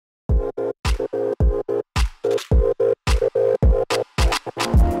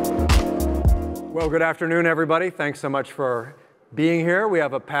Well, good afternoon, everybody. Thanks so much for being here. We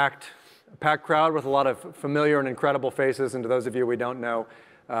have a packed crowd with a lot of familiar and incredible faces. And to those of you we don't know,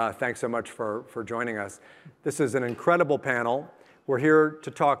 thanks so much for joining us. This is an incredible panel. We're here to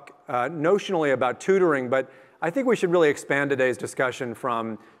talk notionally about tutoring, but I think we should really expand today's discussion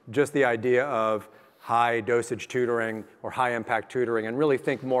from just the idea of high dosage tutoring or high impact tutoring and really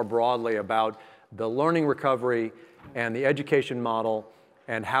think more broadly about the learning recovery and the education model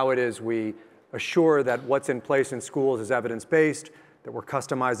and how it is we assure that what's in place in schools is evidence-based, that we're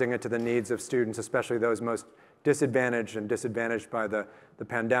customizing it to the needs of students, especially those most disadvantaged by the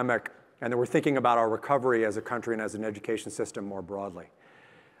pandemic, and that we're thinking about our recovery as a country and as an education system more broadly.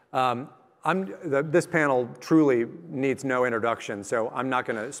 This panel truly needs no introduction, so I'm not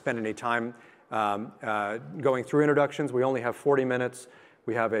going to spend any time going through introductions. We only have 40 minutes.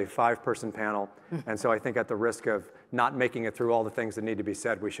 We have a 5-person panel, and so I think at the risk of not making it through all the things that need to be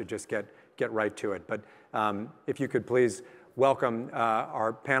said, we should just get right to it. But if you could please welcome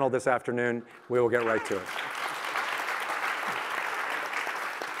our panel this afternoon, we will get right to it.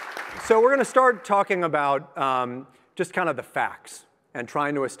 So we're going to start talking about just kind of the facts and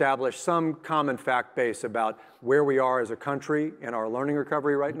trying to establish some common fact base about where we are as a country in our learning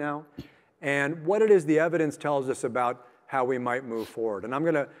recovery right now and what it is the evidence tells us about how we might move forward. And I'm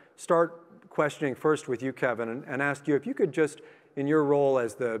going to start questioning first with you, Kevin, and ask you if you could just, in your role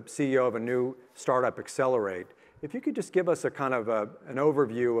as the CEO of a new startup, Accelerate, if you could just give us a kind of an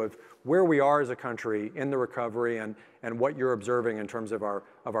overview of where we are as a country in the recovery and what you're observing in terms of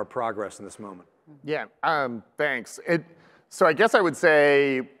our progress in this moment. Yeah, thanks. So I guess I would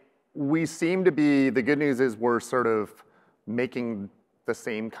say we seem to be, the good news is we're sort of making the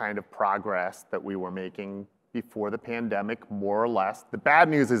same kind of progress that we were making before the pandemic, more or less. The bad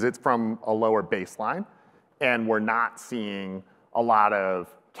news is it's from a lower baseline, and we're not seeing a lot of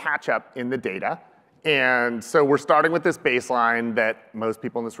catch up in the data. And so we're starting with this baseline that most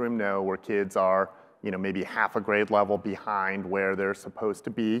people in this room know, where kids are, maybe half a grade level behind where they're supposed to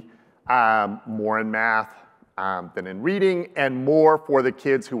be, more in math than in reading, and more for the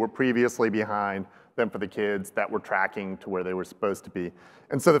kids who were previously behind than for the kids that were tracking to where they were supposed to be.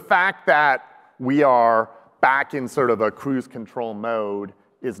 And so the fact that we are back in sort of a cruise control mode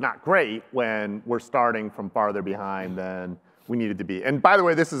is not great when we're starting from farther behind than we needed to be. And by the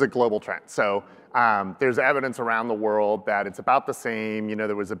way, this is a global trend. So there's evidence around the world that it's about the same.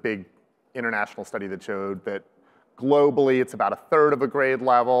 There was a big international study that showed that globally it's about 1/3 of a grade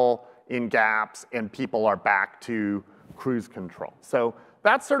level in gaps, and people are back to cruise control. So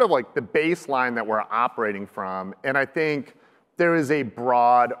that's sort of like the baseline that we're operating from. And I think there is a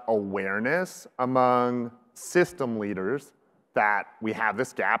broad awareness among system leaders that we have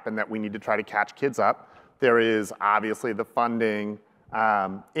this gap and that we need to try to catch kids up. There is obviously the funding,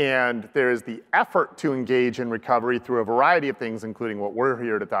 and there is the effort to engage in recovery through a variety of things, including what we're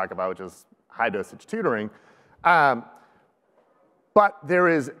here to talk about, which is high dosage tutoring. But there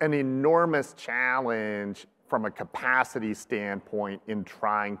is an enormous challenge from a capacity standpoint in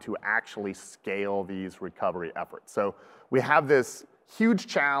trying to actually scale these recovery efforts. So we have this huge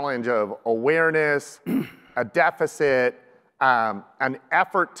challenge of awareness, a deficit, an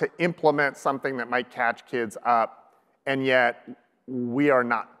effort to implement something that might catch kids up, and yet we are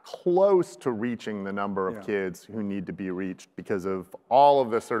not close to reaching the number of kids who need to be reached because of all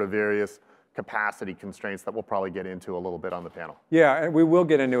of the sort of various capacity constraints that we'll probably get into a little bit on the panel. Yeah, and we will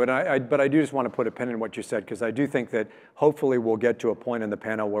get into it, but I do just want to put a pin in what you said, because I do think that hopefully we'll get to a point in the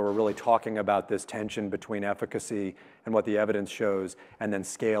panel where we're really talking about this tension between efficacy and what the evidence shows, and then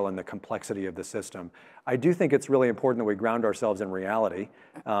scale and the complexity of the system. I do think it's really important that we ground ourselves in reality.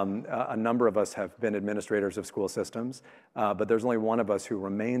 A number of us have been administrators of school systems, but there's only one of us who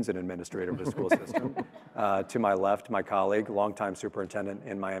remains an administrator of the school system. To my left, my colleague, longtime superintendent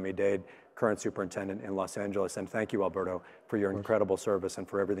in Miami-Dade, current superintendent in Los Angeles. And thank you, Alberto, for your incredible service and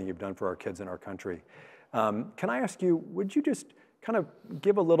for everything you've done for our kids in our country. Can I ask you, would you just kind of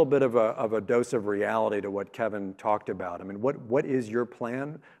give a little bit of a dose of reality to what Kevin talked about? I mean, what is your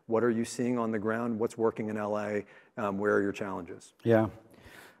plan? What are you seeing on the ground? What's working in LA? Where are your challenges? Yeah.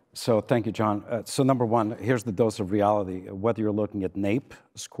 So thank you, John. So number one, here's the dose of reality. Whether you're looking at NAEP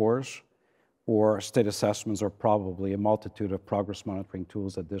scores or state assessments, or probably a multitude of progress monitoring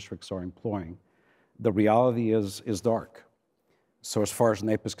tools that districts are employing, the reality is dark. So as far as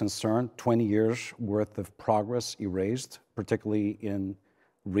NAEP is concerned, 20 years worth of progress erased, particularly in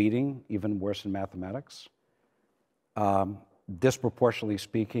reading, even worse in mathematics. Disproportionately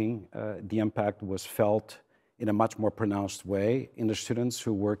speaking, the impact was felt in a much more pronounced way in the students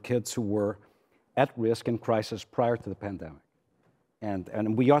who were kids who were at risk in crisis prior to the pandemic.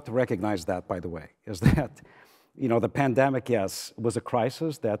 And we ought to recognize that, by the way, is that, the pandemic, yes, was a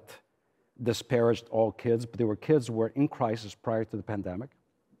crisis that disparaged all kids, but there were kids who were in crisis prior to the pandemic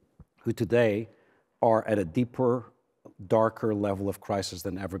who today are at a deeper, darker level of crisis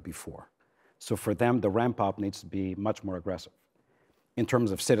than ever before. So for them, the ramp up needs to be much more aggressive. In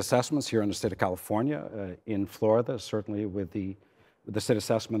terms of state assessments here in the state of California, in Florida, certainly with the state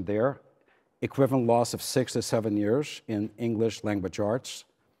assessment there, equivalent loss of 6 to 7 years in English language arts,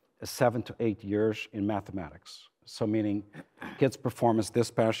 7 to 8 years in mathematics. So meaning kids' performance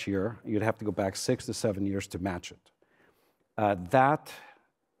this past year, you'd have to go back 6 to 7 years to match it. That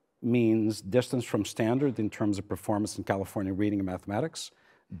means distance from standard in terms of performance in California reading and mathematics,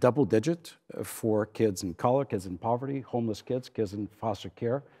 double digit for kids in color, kids in poverty, homeless kids, kids in foster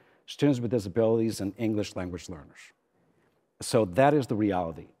care, students with disabilities, and English language learners. So that is the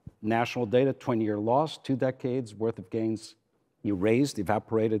reality. National data, 20-year loss, 2 decades worth of gains erased,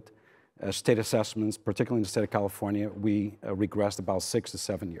 evaporated. State assessments, particularly in the state of California, we regressed about 6 to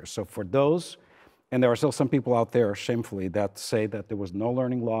 7 years. So for those, and there are still some people out there, shamefully, that say that there was no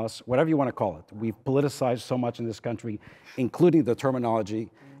learning loss, whatever you want to call it. We've politicized so much in this country, including the terminology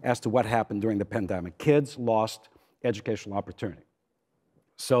as to what happened during the pandemic. Kids lost educational opportunity.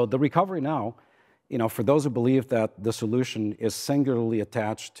 So the recovery now, for those who believe that the solution is singularly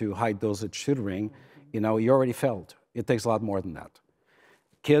attached to high-dosage tutoring, you already failed. It takes a lot more than that.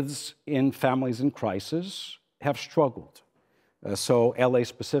 Kids in families in crisis have struggled. So LA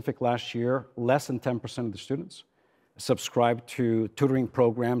specific last year, less than 10% of the students subscribed to tutoring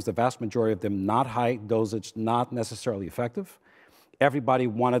programs, the vast majority of them not high dosage, not necessarily effective. Everybody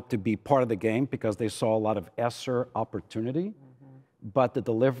wanted to be part of the game because they saw a lot of ESSER opportunity, but the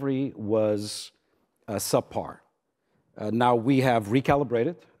delivery was subpar. Now we have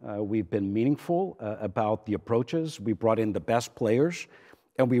recalibrated. We've been meaningful about the approaches. We brought in the best players,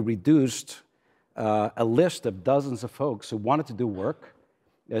 and we reduced a list of dozens of folks who wanted to do work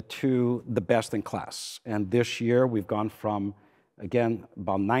to the best in class. And this year, we've gone from, again,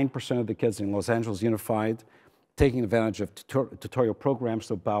 about 9% of the kids in Los Angeles Unified taking advantage of tutorial programs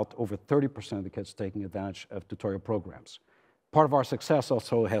to about over 30% of the kids taking advantage of tutorial programs. Part of our success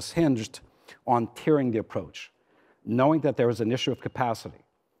also has hinged on tiering the approach, knowing that there is an issue of capacity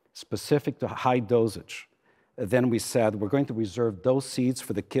specific to high dosage. Then we said, we're going to reserve those seats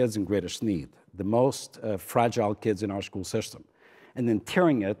for the kids in greatest need, the most fragile kids in our school system, and then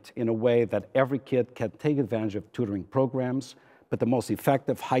tiering it in a way that every kid can take advantage of tutoring programs, but the most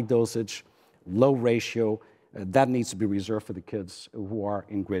effective, high dosage, low ratio, that needs to be reserved for the kids who are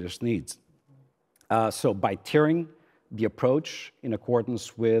in greatest needs. So by tiering the approach in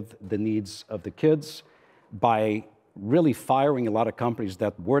accordance with the needs of the kids, by really firing a lot of companies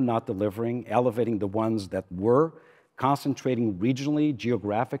that were not delivering, elevating the ones that were, concentrating regionally,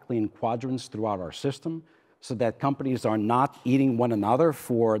 geographically in quadrants throughout our system, so that companies are not eating one another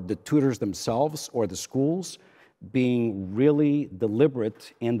for the tutors themselves or the schools, being really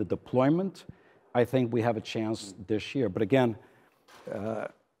deliberate in the deployment. I think we have a chance this year. But again,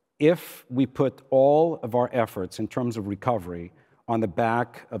 if we put all of our efforts in terms of recovery on the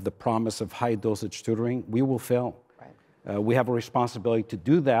back of the promise of high-dosage tutoring, we will fail. Right. We have a responsibility to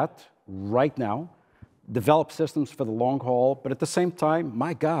do that right now, develop systems for the long haul, but at the same time,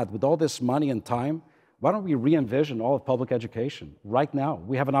 my God, with all this money and time, why don't we re-envision all of public education right now?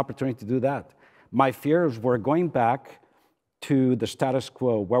 We have an opportunity to do that. My fear is we're going back to the status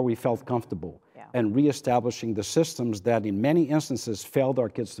quo where we felt comfortable and reestablishing the systems that in many instances failed our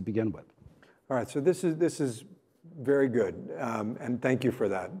kids to begin with. All right, so this is very good, and thank you for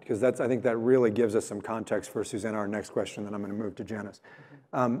that, because I think that really gives us some context for Susanna, our next question, then I'm going to move to Janice.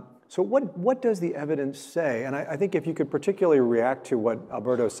 So what does the evidence say? And I think if you could particularly react to what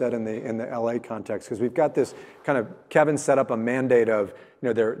Alberto said in the LA context, because we've got this kind of, Kevin set up a mandate of,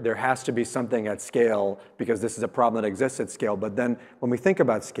 there has to be something at scale because this is a problem that exists at scale. But then when we think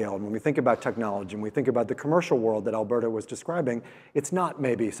about scale, and when we think about technology, and we think about the commercial world that Alberto was describing, it's not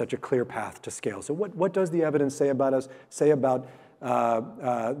maybe such a clear path to scale. So what does the evidence say about us,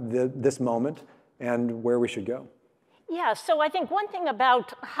 this moment and where we should go? Yeah, so I think one thing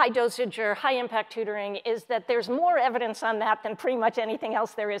about high dosage or high impact tutoring is that there's more evidence on that than pretty much anything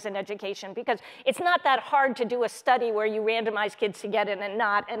else there is in education, because it's not that hard to do a study where you randomize kids to get in and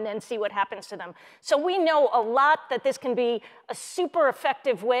not, and then see what happens to them. So we know a lot that this can be a super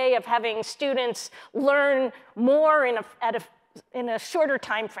effective way of having students learn more in a shorter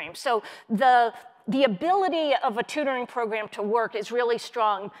time frame. So the ability of a tutoring program to work is really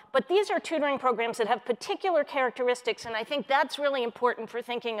strong, but these are tutoring programs that have particular characteristics, and I think that's really important for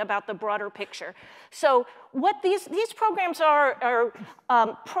thinking about the broader picture. So what these programs are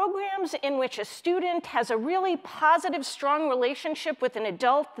programs in which a student has a really positive, strong relationship with an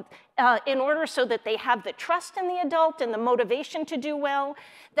adult in order so that they have the trust in the adult and the motivation to do well.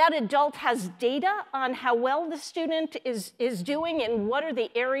 That adult has data on how well the student is doing and what are the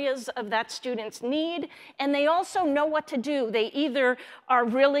areas of that student's need, and they also know what to do. They either are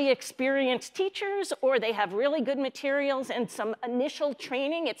really experienced teachers or they have really good materials and some initial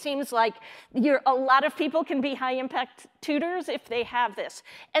training. It seems like a lot of people can be high-impact tutors if they have this.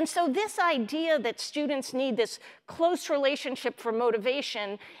 And so this idea that students need this close relationship for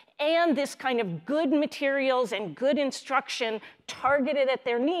motivation and this kind of good materials and good instruction targeted at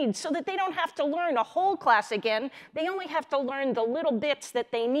their needs so that they don't have to learn a whole class again. They only have to learn the little bits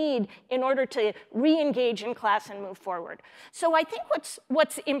that they need in order to re-engage in class and move forward. So I think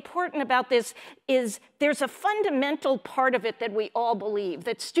what's important about this is there's a fundamental part of it that we all believe,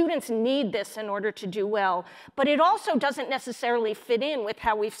 that students need this in order to do well, but it also doesn't necessarily fit in with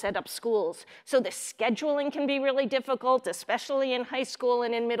how we've set up schools. So the scheduling can be really difficult, especially in high school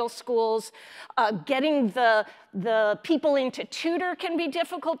and in middle schools. Getting the people into tutor can be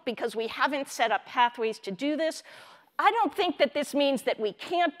difficult because we haven't set up pathways to do this. I don't think that this means that we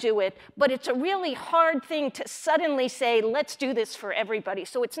can't do it, but it's a really hard thing to suddenly say, let's do this for everybody.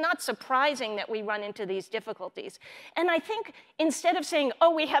 So it's not surprising that we run into these difficulties. And I think instead of saying,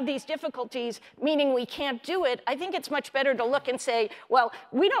 oh, we have these difficulties, meaning we can't do it, I think it's much better to look and say, well,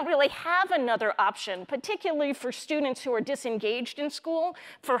 we don't really have another option, particularly for students who are disengaged in school,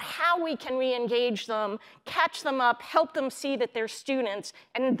 for how we can re-engage them, catch them up, help them see that they're students,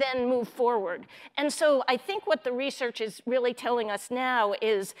 and then move forward. And so I think what the research is really telling us now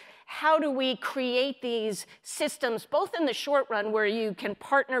is how do we create these systems, both in the short run where you can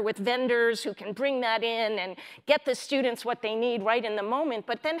partner with vendors who can bring that in and get the students what they need right in the moment,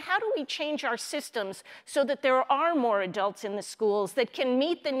 but then how do we change our systems so that there are more adults in the schools that can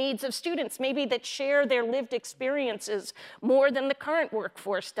meet the needs of students, maybe that share their lived experiences more than the current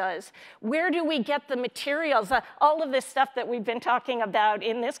workforce does? Where do we get the materials? All of this stuff that we've been talking about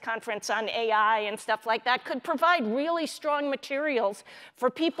in this conference on AI and stuff like that could provide really strong materials for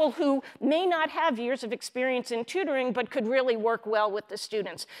people who may not have years of experience in tutoring, but could really work well with the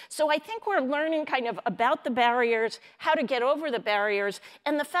students. So I think we're learning kind of about the barriers, how to get over the barriers,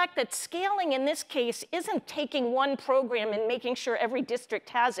 and the fact that scaling in this case isn't taking one program and making sure every district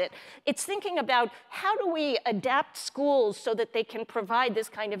has it. It's thinking about how do we adapt schools so that they can provide this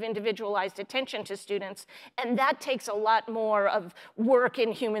kind of individualized attention to students, and that takes a lot more of work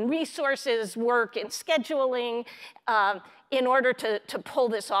in human resources, work in scheduling, in order to pull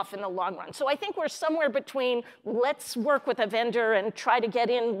this off in the long run. So I think we're somewhere between let's work with a vendor and try to get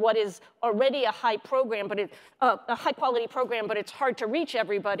in what is already a high program, but a high quality program, but it's hard to reach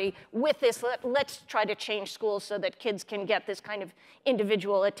everybody. With this, let's try to change schools so that kids can get this kind of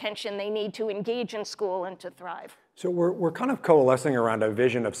individual attention they need to engage in school and to thrive. So we're kind of coalescing around a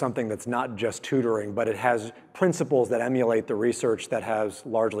vision of something that's not just tutoring, but it has principles that emulate the research that has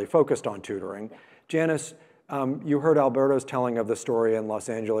largely focused on tutoring. Janice, you heard Alberto's telling of the story in Los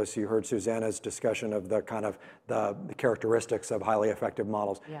Angeles. You heard Susanna's discussion of the kind of the characteristics of highly effective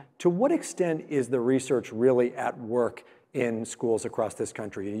models. Yeah. To what extent is the research really at work in schools across this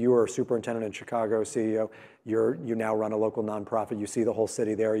country? You are a superintendent in Chicago, CEO. You now run a local nonprofit. You see the whole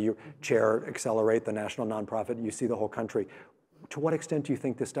city there. You chair Accelerate, the national nonprofit. You see the whole country. To what extent do you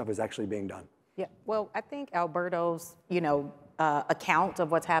think this stuff is actually being done? Yeah, well, I think Alberto's, account of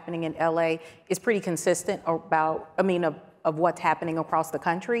what's happening in LA is pretty consistent of what's happening across the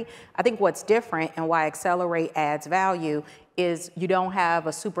country. I think what's different and why Accelerate adds value is you don't have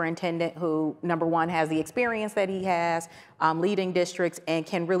a superintendent who, number one, has the experience that he has, leading districts, and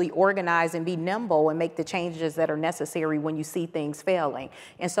can really organize and be nimble and make the changes that are necessary when you see things failing.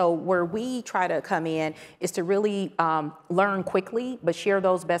 And so where we try to come in is to really learn quickly, but share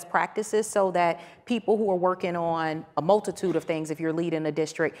those best practices so that people who are working on a multitude of things, if you're leading a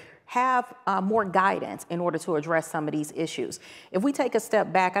district, have more guidance in order to address some of these issues. If we take a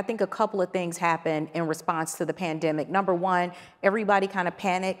step back, I think a couple of things happened in response to the pandemic. Number one, everybody kind of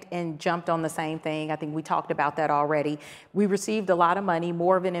panicked and jumped on the same thing. I think we talked about that already. We received a lot of money,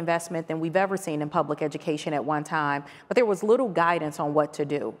 more of an investment than we've ever seen in public education at one time, but there was little guidance on what to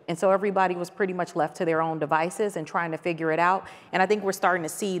do. And so everybody was pretty much left to their own devices and trying to figure it out. And I think we're starting to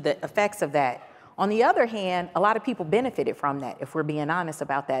see the effects of that On the other hand, a lot of people benefited from that, if we're being honest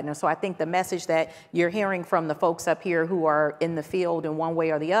about that. And so I think the message that you're hearing from the folks up here who are in the field in one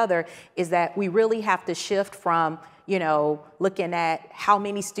way or the other is that we really have to shift from, you know, looking at how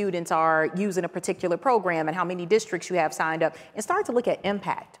many students are using a particular program and how many districts you have signed up, and start to look at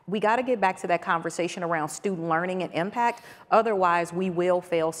impact. We got to get back to that conversation around student learning and impact. Otherwise, we will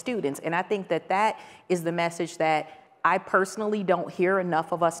fail students. And I think that that is the message that I personally don't hear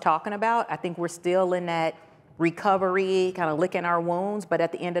enough of us talking about. I think we're still in that recovery, kind of licking our wounds, but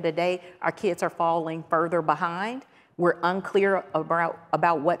at the end of the day, our kids are falling further behind. We're unclear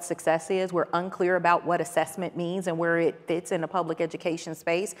about what success is. We're unclear about what assessment means and where it fits in the public education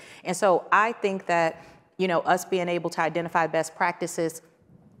space. And so I think that, you know, us being able to identify best practices,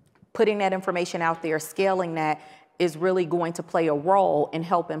 putting that information out there, scaling that, is really going to play a role in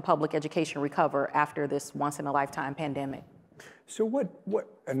helping public education recover after this once-in-a-lifetime pandemic. So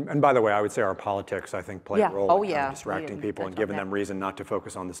and by the way, I would say our politics, I think, play a role in kind of distracting people and giving them reason not to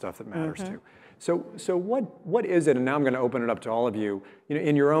focus on the stuff that matters too. So what is it, and now I'm going to open it up to all of you, you know,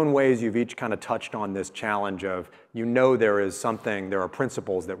 in your own ways, you've each kind of touched on this challenge of, you know, there are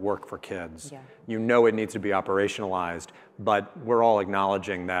principles that work for kids. Yeah. You know it needs to be operationalized, but we're all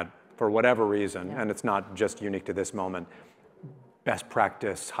acknowledging that for whatever reason, and it's not just unique to this moment, best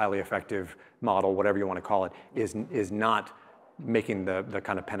practice, highly effective model, whatever you want to call it, is not making the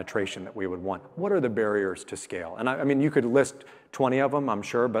kind of penetration that we would want. What are the barriers to scale? And I mean, you could list 20 of them, I'm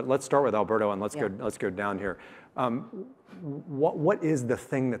sure, but let's start with Alberto and let's go down here. What is the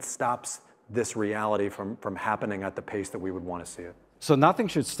thing that stops this reality from happening at the pace that we would want to see it? So nothing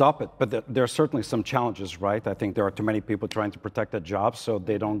should stop it, but there are certainly some challenges, right? I think there are too many people trying to protect their jobs, so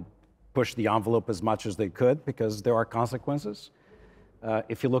they don't push the envelope as much as they could because there are consequences.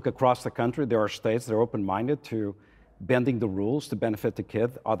 If you look across the country, there are states that are open-minded to bending the rules to benefit the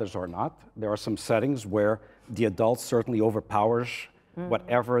kid, others are not. There are some settings where the adult certainly overpowers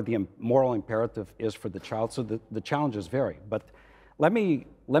whatever the moral imperative is for the child, so the challenges vary. But let me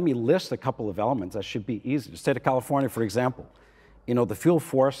list a couple of elements that should be easy. The state of California, for example, you know, the fuel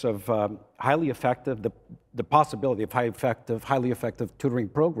force of highly effective, the possibility of highly effective tutoring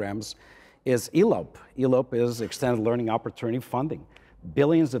programs is ELOP. ELOP is Extended Learning Opportunity Funding.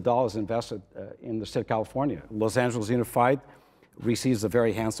 Billions of dollars invested in the state of California. Los Angeles Unified receives a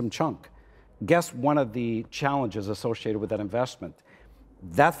very handsome chunk. Guess one of the challenges associated with that investment?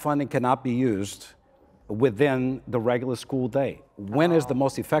 That funding cannot be used within the regular school day. When is the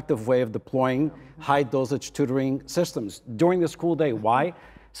most effective way of deploying high dosage tutoring systems? During the school day. Why?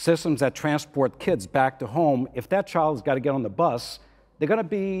 Systems that transport kids back to home, if that child's got to get on the bus, they're going to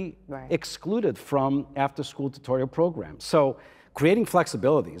be excluded from after school tutorial programs. So creating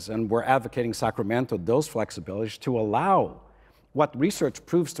flexibilities, and we're advocating Sacramento, those flexibilities to allow what research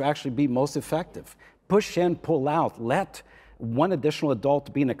proves to actually be most effective. Push in, pull out, let one additional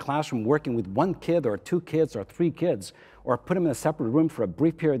adult be in a classroom working with one kid or two kids or three kids, or put him in a separate room for a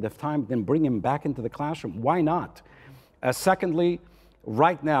brief period of time, then bring him back into the classroom. Why not? Secondly,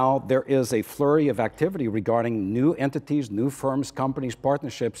 right now there is a flurry of activity regarding new entities, new firms, companies,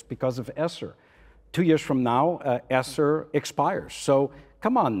 partnerships because of ESSER. 2 years from now, ESSER expires. So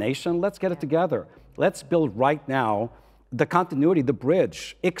come on, nation, let's get it together. Let's build right now the continuity, the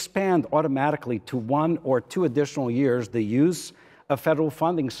bridge, expand automatically to 1 or 2 additional years the use of federal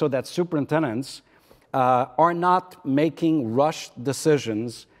funding so that superintendents are not making rushed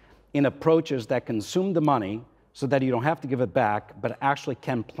decisions in approaches that consume the money so that you don't have to give it back, but actually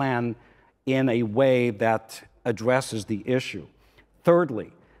can plan in a way that addresses the issue.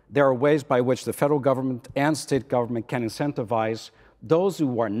 Thirdly, there are ways by which the federal government and state government can incentivize those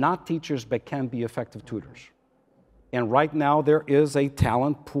who are not teachers but can be effective tutors. And right now there is a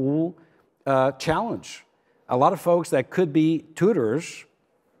talent pool challenge. A lot of folks that could be tutors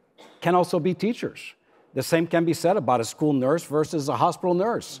can also be teachers. The same can be said about a school nurse versus a hospital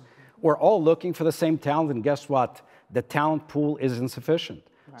nurse. We're all looking for the same talent, and guess what? The talent pool is insufficient.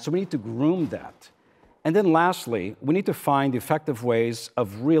 So we need to groom that. And then lastly, we need to find effective ways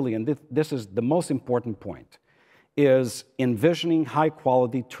of really, and this is the most important point, is envisioning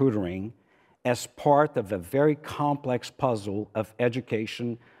high-quality tutoring as part of a very complex puzzle of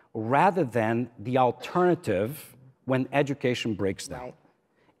education rather than the alternative when education breaks down.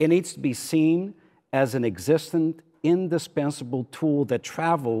 It needs to be seen as an existent, indispensable tool that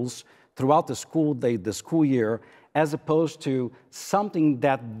travels throughout the school day, the school year, as opposed to something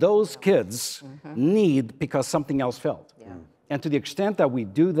that those kids need because something else failed. And to the extent that we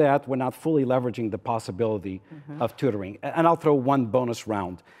do that, we're not fully leveraging the possibility of tutoring. And I'll throw one bonus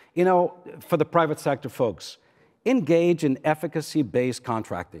round. You know, for the private sector folks, engage in efficacy-based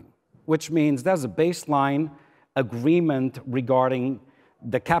contracting. which means there's a baseline agreement regarding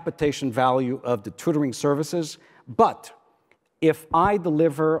the capitation value of the tutoring services. But if I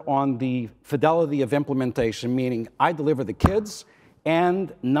deliver on the fidelity of implementation, meaning I deliver the kids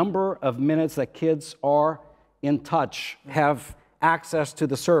and number of minutes that kids are in touch, have access to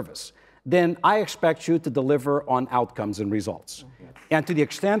the service, then I expect you to deliver on outcomes and results. And to the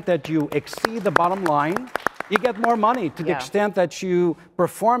extent that you exceed the bottom line, you get more money. To the extent that you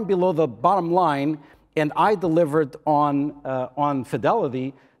perform below the bottom line and I delivered on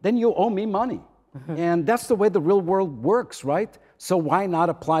fidelity, then you owe me money. And that's the way the real world works, right? So why not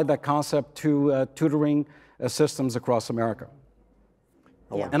apply that concept to tutoring systems across America?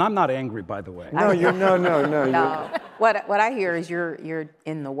 Yeah. And I'm not angry, by the way. No, No. What I hear is you're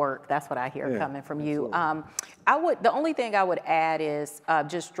in the work. That's what I hear coming from you. The only thing I would add is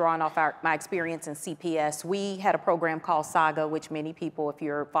just drawing off my experience in CPS. We had a program called Saga, which many people, if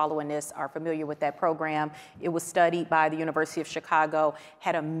you're following this, are familiar with that program. It was studied by the University of Chicago,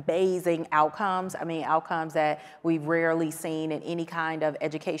 had amazing outcomes. I mean, outcomes that we've rarely seen in any kind of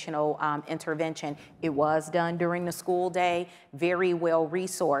educational intervention. It was done during the school day, very well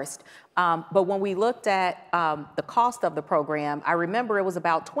resourced. But when we looked at the cost of the program, I remember it was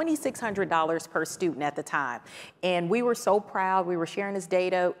about $2,600 per student at the time. And we were so proud. We were sharing this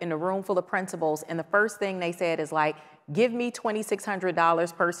data in a room full of principals. And the first thing they said is like, give me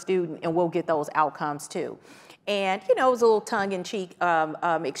 $2,600 per student and we'll get those outcomes too. And, you know, it was a little tongue-in-cheek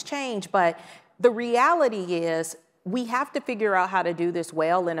exchange. But the reality is we have to figure out how to do this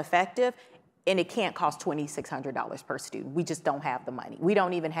well and effective. And it can't cost $2,600 per student. We just don't have the money. We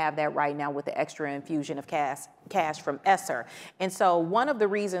don't even have that right now with the extra infusion of cash from ESSER. And so one of the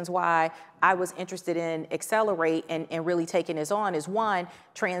reasons why I was interested in Accelerate and really taking this on is, one,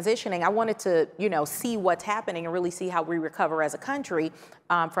 transitioning. I wanted to, you know, see what's happening and really see how we recover as a country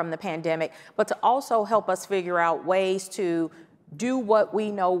from the pandemic, but to also help us figure out ways to do what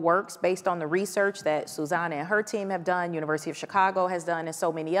we know works based on the research that Susanna and her team have done, University of Chicago has done, and so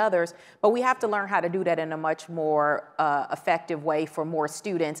many others. But we have to learn how to do that in a much more effective way for more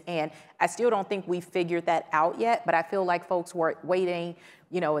students. And I still don't think we've figured that out yet, but I feel like folks were waiting,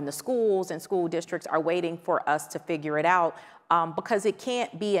 you know, in the schools and school districts are waiting for us to figure it out. Because it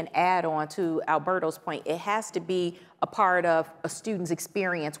can't be an add-on to Alberto's point. It has to be a part of a student's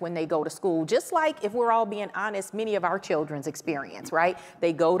experience when they go to school. Just like, if we're all being honest, many of our children's experience, right?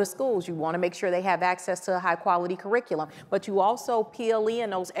 They go to schools. You want to make sure they have access to a high-quality curriculum, but you also peel in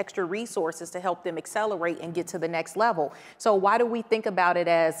those extra resources to help them accelerate and get to the next level. So why do we think about it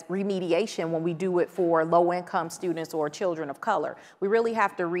as remediation when we do it for low-income students or children of color? We really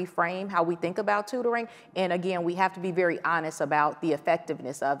have to reframe how we think about tutoring. And again, we have to be very honest about the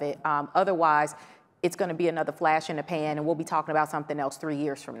effectiveness of it. Otherwise, it's going to be another flash in the pan, and we'll be talking about something else 3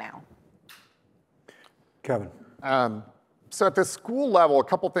 years from now. Kevin. So at the school level, a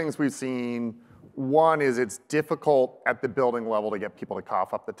couple things we've seen. One is it's difficult at the building level to get people to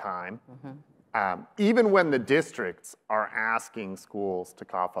cough up the time. Even when the districts are asking schools to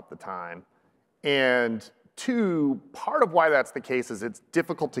cough up the time. And two, part of why that's the case is it's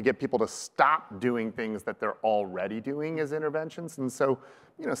difficult to get people to stop doing things that they're already doing as interventions. And so,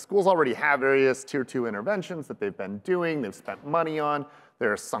 you know, schools already have various tier 2 interventions that they've been doing, they've spent money on,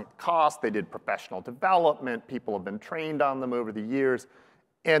 there are sunk costs, they did professional development, people have been trained on them over the years,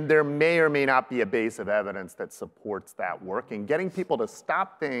 and there may or may not be a base of evidence that supports that work. And getting people to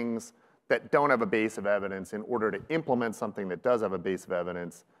stop things that don't have a base of evidence in order to implement something that does have a base of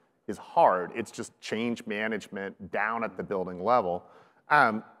evidence is hard. It's just change management down at the building level.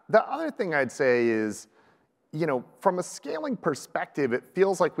 The other thing I'd say is, you know, from a scaling perspective, it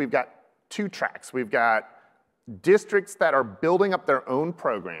feels like we've got two tracks. We've got districts that are building up their own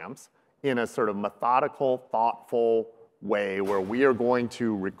programs in a sort of methodical, thoughtful way where we are going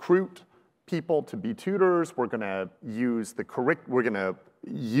to recruit people to be tutors. We're going to use the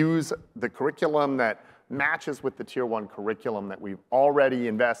curriculum that matches with the tier 1 curriculum that we've already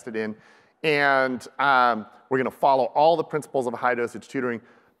invested in. And we're going to follow all the principles of high dosage tutoring.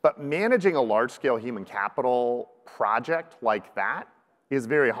 But managing a large scale human capital project like that is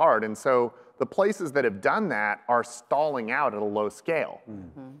very hard. And so the places that have done that are stalling out at a low scale.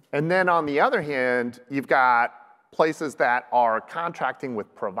 And then on the other hand, you've got places that are contracting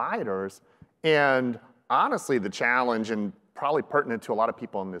with providers. And honestly, the challenge, and probably pertinent to a lot of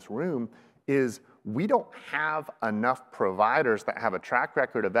people in this room, is we don't have enough providers that have a track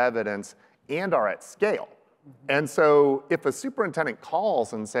record of evidence and are at scale. And so if a superintendent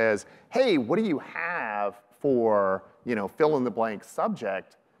calls and says, hey, what do you have for, you know, fill in the blank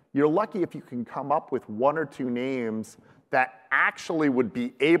subject, you're lucky if you can come up with 1 or 2 names that actually would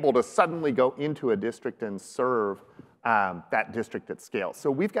be able to suddenly go into a district and serve that district at scale.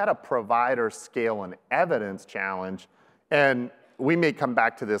 So we've got a provider scale and evidence challenge, and we may come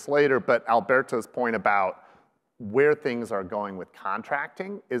back to this later, but Alberto's point about where things are going with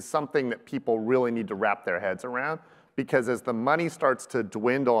contracting is something that people really need to wrap their heads around, because as the money starts to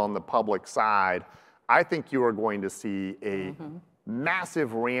dwindle on the public side, I think you are going to see a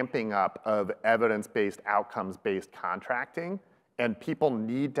massive ramping up of evidence-based, outcomes-based contracting, and people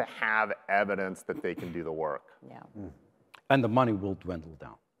need to have evidence that they can do the work. Yeah. And the money will dwindle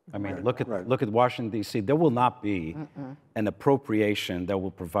down. I mean, look at Washington, D.C. There will not be an appropriation that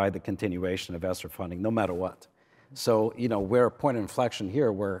will provide the continuation of ESSER funding, no matter what. So, you know, we're a point of inflection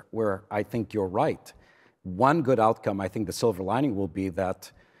here where I think you're right. One good outcome, I think the silver lining will be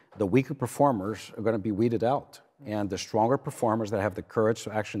that the weaker performers are going to be weeded out. And the stronger performers that have the courage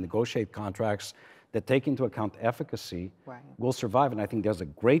to actually negotiate contracts that take into account efficacy will survive. And I think there's a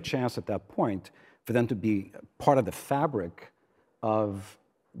great chance at that point for them to be part of the fabric of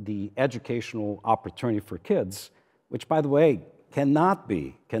the educational opportunity for kids, which, by the way, cannot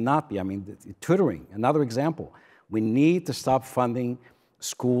be. I mean, tutoring, another example. We need to stop funding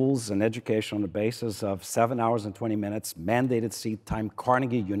schools and education on the basis of 7 hours and 20 minutes, mandated seat time,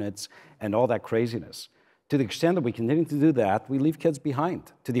 Carnegie units, and all that craziness. To the extent that we continue to do that, we leave kids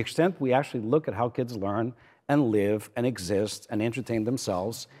behind. To the extent we actually look at how kids learn and live and exist and entertain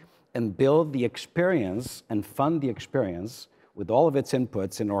themselves and build the experience and fund the experience with all of its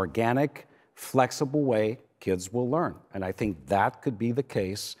inputs in an organic, flexible way, kids will learn. And I think that could be the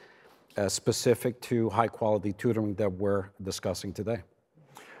case specific to high-quality tutoring that we're discussing today.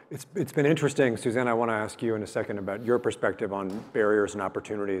 It's been interesting, Susanna. I want to ask you in a second about your perspective on barriers and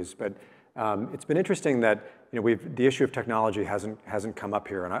opportunities, but it's been interesting that the issue of technology hasn't come up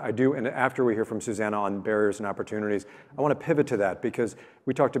here, and I do. And after we hear from Susanna on barriers and opportunities, I want to pivot to that because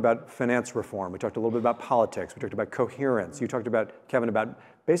we talked about finance reform, we talked a little bit about politics, we talked about coherence. You talked about, Kevin, about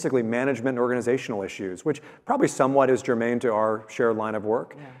basically management and organizational issues, which probably somewhat is germane to our shared line of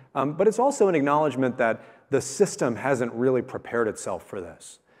work. Yeah. But it's also an acknowledgement that the system hasn't really prepared itself for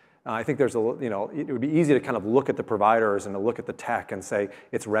this. I think there's it would be easy to kind of look at the providers and to look at the tech and say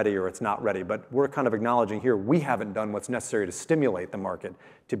it's ready or it's not ready. But we're kind of acknowledging here we haven't done what's necessary to stimulate the market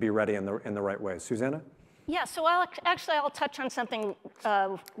to be ready in the right ways. Susanna? Yeah, so I'll touch on something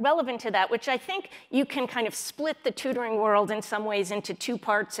relevant to that, which I think you can kind of split the tutoring world in some ways into two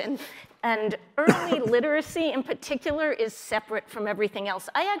parts. And early literacy in particular is separate from everything else.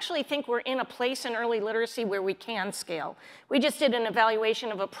 I actually think we're in a place in early literacy where we can scale. We just did an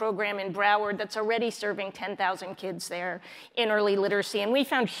evaluation of a program in Broward that's already serving 10,000 kids there in early literacy, and we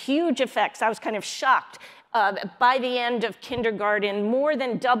found huge effects. I was kind of shocked. By the end of kindergarten, more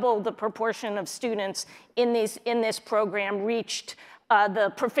than double the proportion of students in this program reached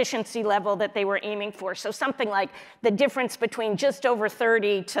the proficiency level that they were aiming for. So something like the difference between just over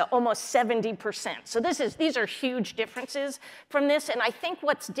 30 to almost 70%. So these are huge differences from this. And I think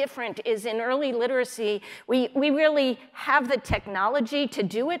what's different is in early literacy, we really have the technology to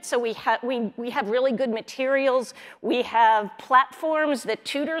do it. So we have really good materials. We have platforms that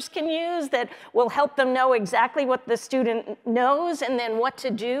tutors can use that will help them know exactly what the student knows and then what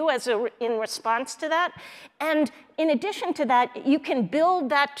to do in response to that. And in addition to that, you can build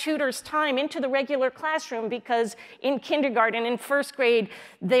that tutor's time into the regular classroom because in kindergarten, in first grade,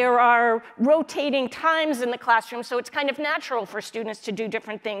 there are rotating times in the classroom, so it's kind of natural for students to do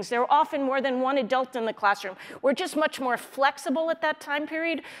different things. There are often more than one adult in the classroom. We're just much more flexible at that time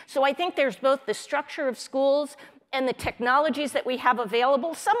period. So I think there's both the structure of schools and the technologies that we have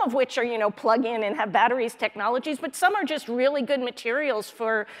available, some of which are, plug in and have batteries technologies, but some are just really good materials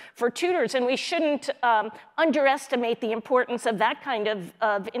for tutors, and we shouldn't underestimate the importance of that kind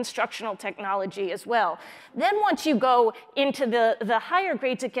of instructional technology as well. Then once you go into the higher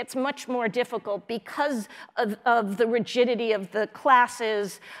grades, it gets much more difficult because of the rigidity of the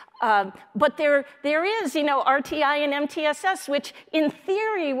classes. But there is, RTI and MTSS, which in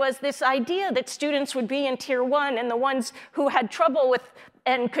theory was this idea that students would be in Tier 1 and the ones who had trouble with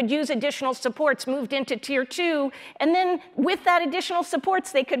and could use additional supports moved into Tier 2. And then with that additional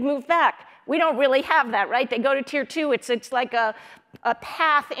supports, they could move back. We don't really have that, right? They go to Tier 2. It's like a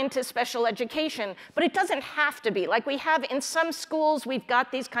path into special education, but it doesn't have to be. Like we have in some schools, we've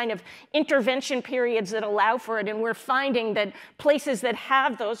got these kind of intervention periods that allow for it, and we're finding that places that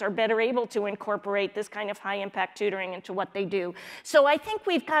have those are better able to incorporate this kind of high-impact tutoring into what they do. So I think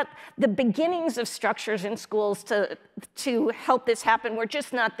we've got the beginnings of structures in schools to help this happen. We're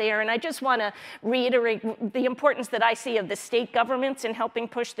just not there, and I just want to reiterate the importance that I see of the state governments in helping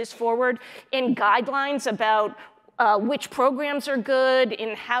push this forward in guidelines about which programs are good,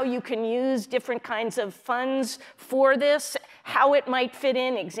 in how you can use different kinds of funds for this, how it might fit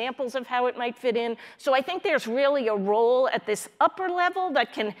in, examples of how it might fit in. So I think there's really a role at this upper level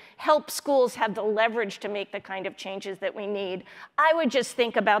that can help schools have the leverage to make the kind of changes that we need. I would just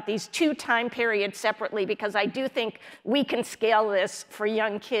think about these 2 time periods separately, because I do think we can scale this for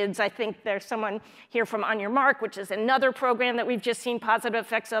young kids. I think there's someone here from On Your Mark, which is another program that we've just seen positive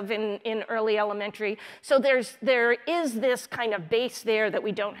effects of in early elementary. So there is this kind of base there that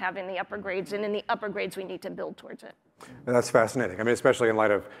we don't have in the upper grades, and in the upper grades we need to build towards it. That's fascinating. I mean, especially in light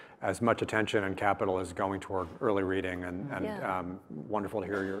of as much attention and capital is going toward early reading, and wonderful to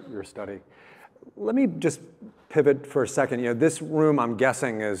hear your study. Let me just pivot for a second. You know, this room, I'm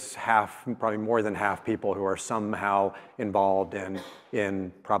guessing, is half, probably more than half people who are somehow involved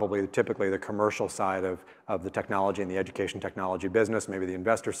in probably typically the commercial side of the technology and the education technology business, maybe the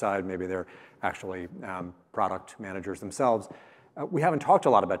investor side, maybe they're actually product managers themselves. We haven't talked a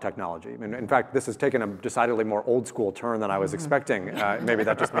lot about technology. I mean, in fact, this has taken a decidedly more old school turn than I was expecting. Maybe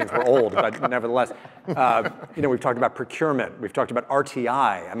that just means we're old, but nevertheless, you know, we've talked about procurement, we've talked about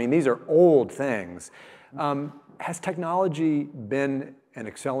RTI. I mean, these are old things. Has technology been an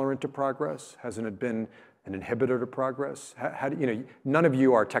accelerant to progress? Hasn't it been an inhibitor to progress? How do, you know, none of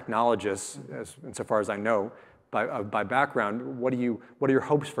you are technologists, insofar as I know, by background. What are your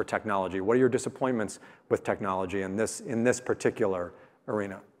hopes for technology? What are your disappointments with technology in this particular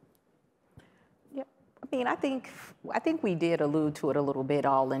arena? Yeah, I mean, I think we did allude to it a little bit,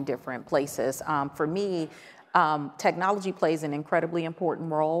 all in different places. For me, technology plays an incredibly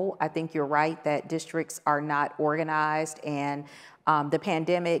important role. I think you're right that districts are not organized, and the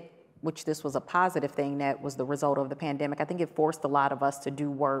pandemic, which this was a positive thing that was the result of the pandemic, I think it forced a lot of us to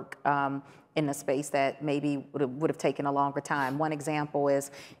do work in a space that maybe would have taken a longer time. One example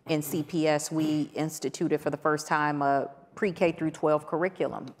is in CPS, we instituted for the first time a pre-K through 12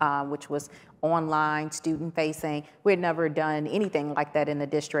 curriculum, which was online, student-facing. We had never done anything like that in the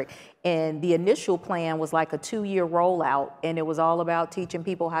district. And the initial plan was like a 2-year rollout, and it was all about teaching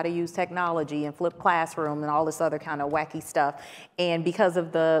people how to use technology and flipped classroom and all this other kind of wacky stuff. And because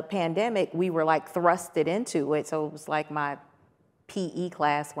of the pandemic, we were like thrusted into it. So it was like my PE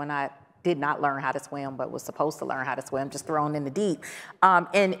class when I did not learn how to swim, but was supposed to learn how to swim, just thrown in the deep.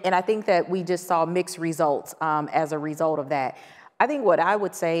 And I think that we just saw mixed results as a result of that. I think what I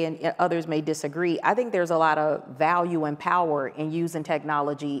would say, and others may disagree, I think there's a lot of value and power in using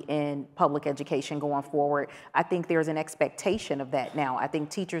technology in public education going forward. I think there's an expectation of that now. I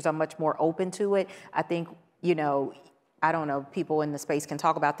think teachers are much more open to it. I think, you know, I don't know, people in the space can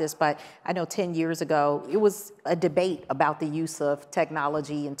talk about this, but I know 10 years ago, it was a debate about the use of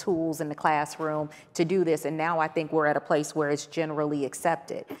technology and tools in the classroom to do this. And now I think we're at a place where it's generally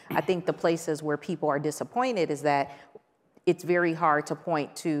accepted. I think the places where people are disappointed is that it's very hard to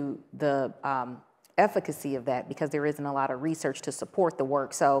point to the efficacy of that because there isn't a lot of research to support the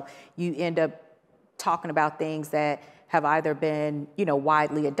work. So you end up talking about things that have either been, you know,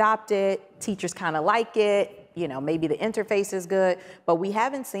 widely adopted, teachers kind of like it, you know, maybe the interface is good, but we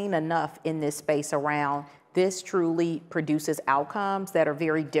haven't seen enough in this space around this truly produces outcomes that are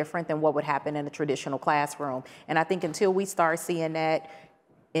very different than what would happen in a traditional classroom. And I think until we start seeing that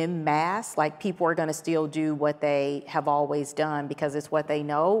en masse, like people are gonna still do what they have always done because it's what they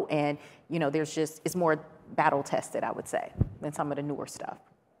know. And, you know, there's just, it's more battle tested, I would say, than some of the newer stuff.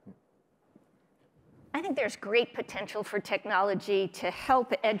 I think there's great potential for technology to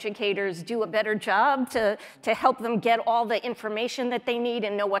help educators do a better job, to help them get all the information that they need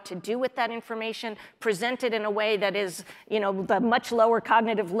and know what to do with that information, present it in a way that is, you know, the much lower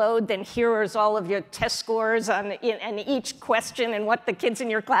cognitive load than here is all of your test scores on each question and what the kids in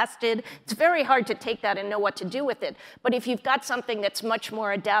your class did. It's very hard to take that and know what to do with it. But if you've got something that's much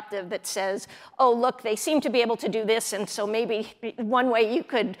more adaptive that says, oh, look, they seem to be able to do this, and so maybe one way you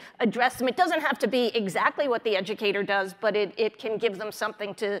could address them, it doesn't have to be exactly what the educator does, but it can give them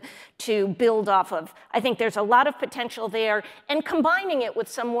something to build off of. I think there's a lot of potential there, and combining it with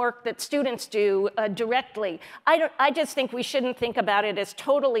some work that students do directly. I just think we shouldn't think about it as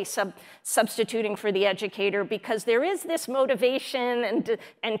totally substituting for the educator, because there is this motivation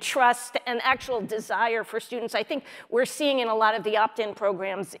and trust and actual desire for students. I think we're seeing in a lot of the opt-in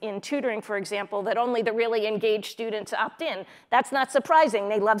programs in tutoring, for example, that only the really engaged students opt in. That's not surprising.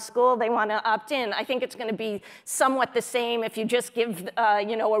 They love school, they want to opt in. I think it's going to be somewhat the same if you just give,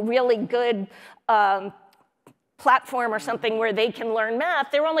 you know, a really good platform or something where they can learn math,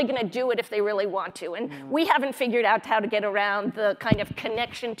 they're only going to do it if they really want to. And we haven't figured out how to get around the kind of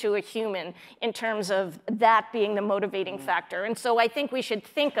connection to a human in terms of that being the motivating factor. And so I think we should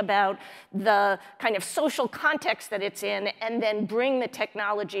think about the kind of social context that it's in and then bring the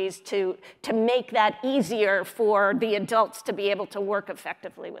technologies to make that easier for the adults to be able to work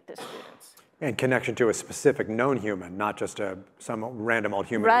effectively with the students. And connection to a specific known human, not just some random old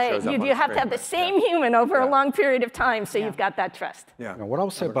human who Right, shows up on you have to have the same human over a long period of time, so you've got that trust. Yeah. Now, what I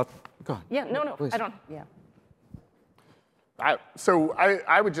would say about, go ahead. Yeah, no, Please. I don't. Yeah. So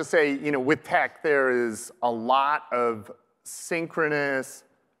I would just say, with tech, there is a lot of synchronous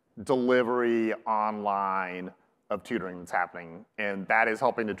delivery online of tutoring that's happening, and that is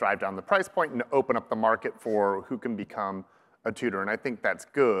helping to drive down the price point and open up the market for who can become a tutor, and I think that's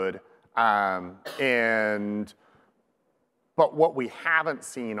good. But what we haven't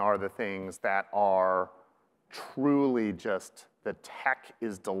seen are the things that are truly just the tech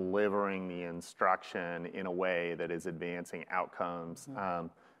is delivering the instruction in a way that is advancing outcomes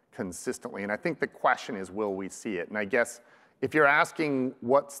consistently. And I think the question is, will we see it? And I guess if you're asking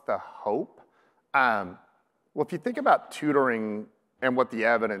what's the hope, well, if you think about tutoring and what the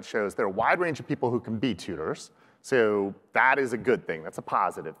evidence shows, there are a wide range of people who can be tutors. So that is a good thing. That's a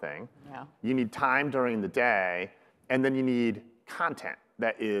positive thing. Yeah. You need time during the day, and then you need content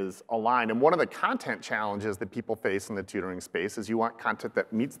that is aligned. And one of the content challenges that people face in the tutoring space is you want content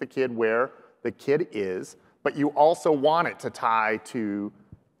that meets the kid where the kid is, but you also want it to tie to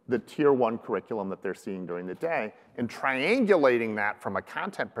the tier 1 curriculum that they're seeing during the day. And triangulating that from a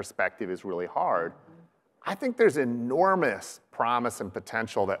content perspective is really hard. I think there's enormous promise and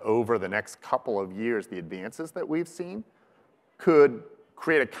potential that over the next couple of years, the advances that we've seen could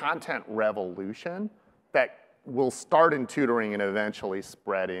create a content revolution that will start in tutoring and eventually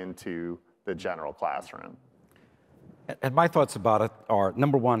spread into the general classroom. And my thoughts about it are,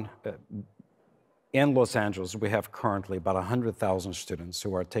 number one, in Los Angeles, we have currently about 100,000 students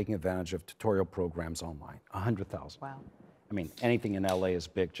who are taking advantage of tutorial programs online. 100,000. Wow. I mean, anything in LA is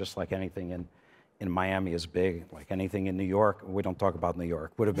big, just like anything in Miami is big, like anything in New York. We don't talk about New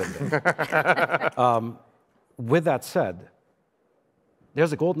York, would have been big. With that said,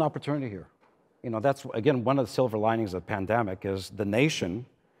 there's a golden opportunity here. That's, again, one of the silver linings of the pandemic is the nation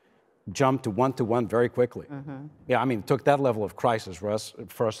jumped to one-to-one very quickly. Yeah, I mean, it took that level of crisis for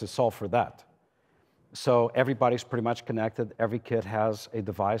us to solve for that. So everybody's pretty much connected. Every kid has a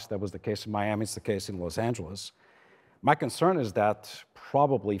device. That was the case in Miami. It's the case in Los Angeles. My concern is that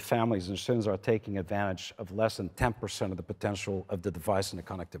probably families and students are taking advantage of less than 10% of the potential of the device and the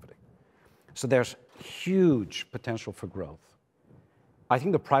connectivity. So there's huge potential for growth. I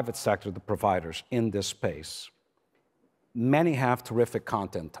think the private sector, the providers in this space, many have terrific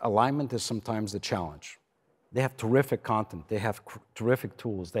content. Alignment is sometimes the challenge. They have terrific content. They have terrific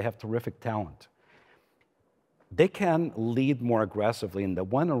tools. They have terrific talent. They can lead more aggressively in the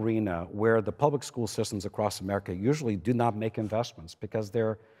one arena where the public school systems across America usually do not make investments because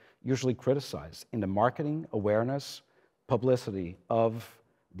they're usually criticized in the marketing, awareness, publicity of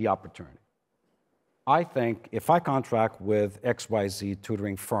the opportunity. I think if I contract with XYZ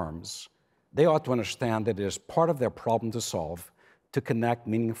tutoring firms, they ought to understand that it is part of their problem to solve to connect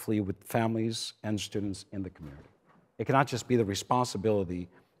meaningfully with families and students in the community. It cannot just be the responsibility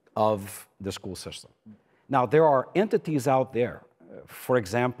of the school system. Now, there are entities out there, for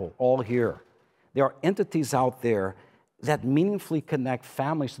example, all here, there are entities out there that meaningfully connect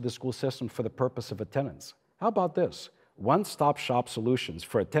families to the school system for the purpose of attendance. How about this? One-stop shop solutions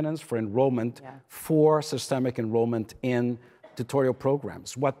for attendance, for enrollment, for systemic enrollment in tutorial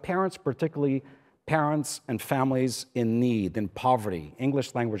programs. What parents, particularly parents and families in need, in poverty,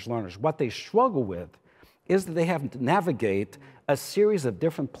 English language learners, what they struggle with is that they have to navigate a series of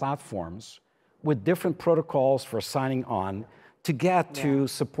different platforms with different protocols for signing on to get to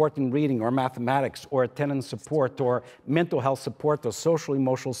support in reading or mathematics or attendance support or mental health support or social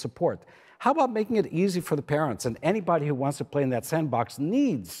emotional support. How about making it easy for the parents, and anybody who wants to play in that sandbox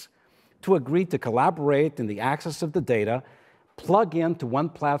needs to agree to collaborate in the access of the data, plug into one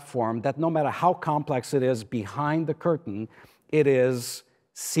platform that no matter how complex it is behind the curtain, it is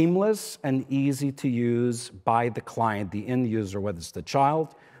seamless and easy to use by the client, the end user, whether it's the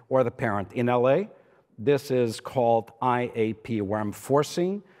child or the parent. In LA, this is called IAP, where I'm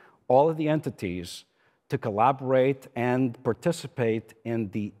forcing all of the entities to collaborate and participate in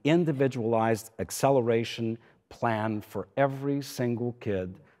the individualized acceleration plan for every single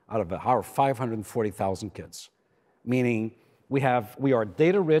kid out of our 540,000 kids. Meaning we are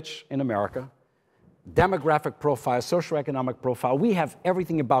data rich in America, demographic profile, socioeconomic profile. We have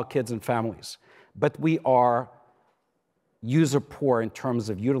everything about kids and families, but we are user poor in terms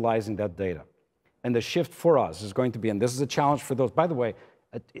of utilizing that data. And the shift for us is going to be, and this is a challenge for those, by the way,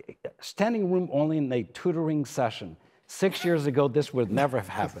 standing room only in a tutoring session. 6 years ago, this would never have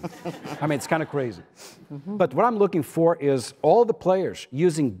happened. I mean, it's kind of crazy. But what I'm looking for is all the players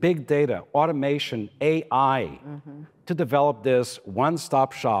using big data, automation, AI, to develop this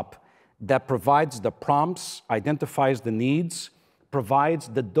one-stop shop that provides the prompts, identifies the needs, provides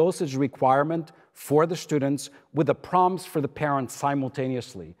the dosage requirement for the students with the prompts for the parents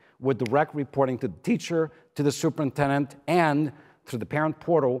simultaneously, with direct reporting to the teacher, to the superintendent, and through the parent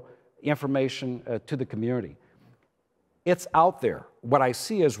portal, information to the community. It's out there. What I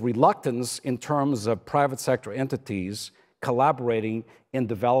see is reluctance in terms of private sector entities collaborating in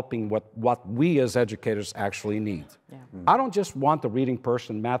developing what we as educators actually need. Yeah. I don't just want the reading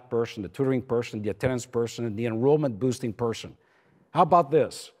person, math person, the tutoring person, the attendance person, and the enrollment boosting person. How about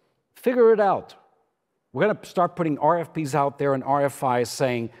this? Figure it out. We're going to start putting RFPs out there and RFIs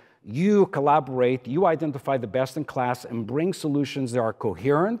saying, you collaborate, you identify the best in class, and bring solutions that are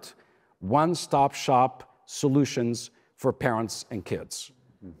coherent, one-stop shop solutions for parents and kids.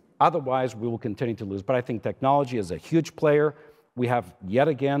 Otherwise, we will continue to lose. But I think technology is a huge player. We have, yet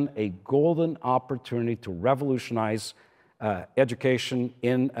again, a golden opportunity to revolutionize education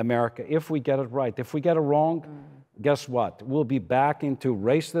in America if we get it right. If we get it wrong, guess what? We'll be back into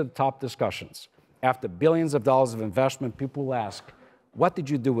race to the top discussions. After billions of dollars of investment, people will ask, what did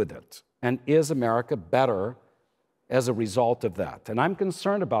you do with it? And is America better as a result of that? And I'm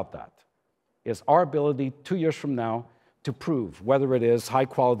concerned about that. Is our ability 2 years from now to prove, whether it is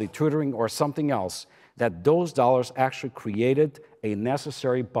high-quality tutoring or something else, that those dollars actually created a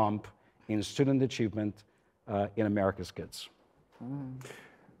necessary bump in student achievement in America's kids.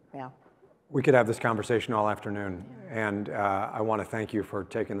 Yeah. We could have this conversation all afternoon, and I want to thank you for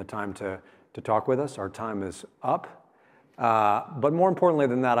taking the time to talk with us. Our time is up. But more importantly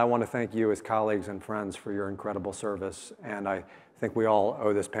than that, I want to thank you as colleagues and friends for your incredible service, and I think we all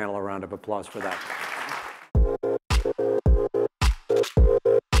owe this panel a round of applause for that.